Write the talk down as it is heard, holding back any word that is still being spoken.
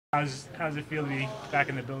How's it feel to be back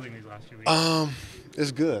in the building these last few weeks?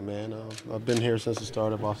 It's good, man. I've been here since the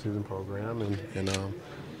start of off-season program, and I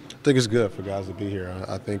think it's good for guys to be here.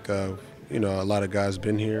 I think a lot of guys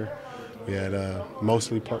been here. We had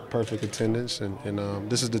mostly perfect attendance, and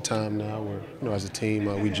this is the time now where as a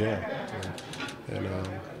team we gel and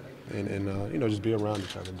just be around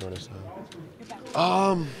each other during this time.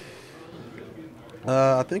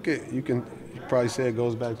 I think you can probably say it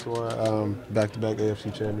goes back to our back-to-back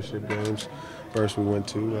AFC Championship games. First we went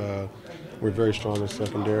to. We're very strong at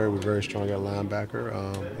secondary. We're very strong at linebacker,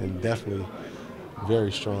 and definitely very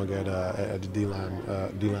strong at the D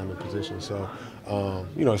lineman position. So,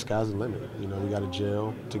 the sky's the limit. We got to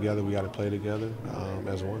gel together. We got to play together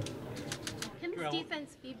as one. Can this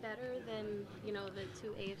defense be better than the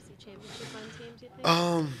two AFC Championship run teams? You think?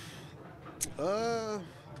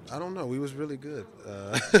 I don't know. We was really good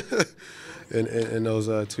in those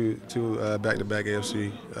two back-to-back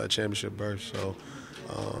AFC championship berths. So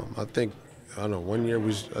I don't know. One year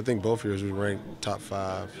I think both years we ranked top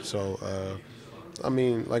 5. So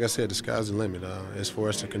like I said, the sky's the limit. It's for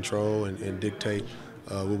us to control and dictate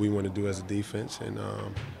what we want to do as a defense, and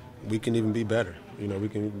we can even be better. We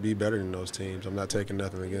can be better than those teams. I'm not taking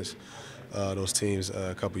nothing against those teams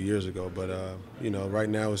a couple years ago, but right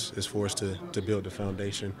now it's for us to build the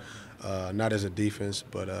foundation, not as a defense,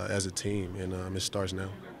 but as a team, and it starts now.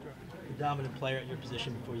 The dominant player at your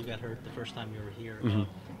position before you got hurt the first time you were here. Mm-hmm.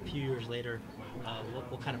 A few years later,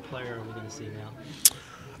 what kind of player are we going to see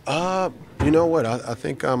now? You know what? I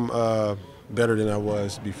think I'm better than I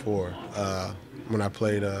was before when I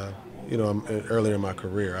played. Earlier in my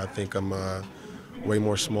career, I think I'm way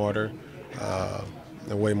more smarter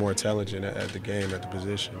and way more intelligent at the game, at the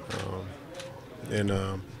position, and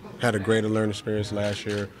had a greater learning experience last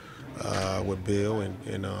year with Bill, and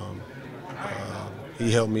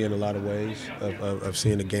he helped me in a lot of ways of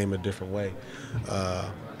seeing the game a different way.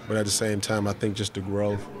 But at the same time, I think just the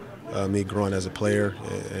growth, me growing as a player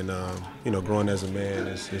and growing as a man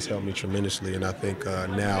has helped me tremendously. And I think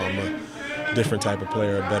now I'm a different type of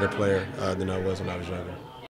player, a better player than I was when I was younger.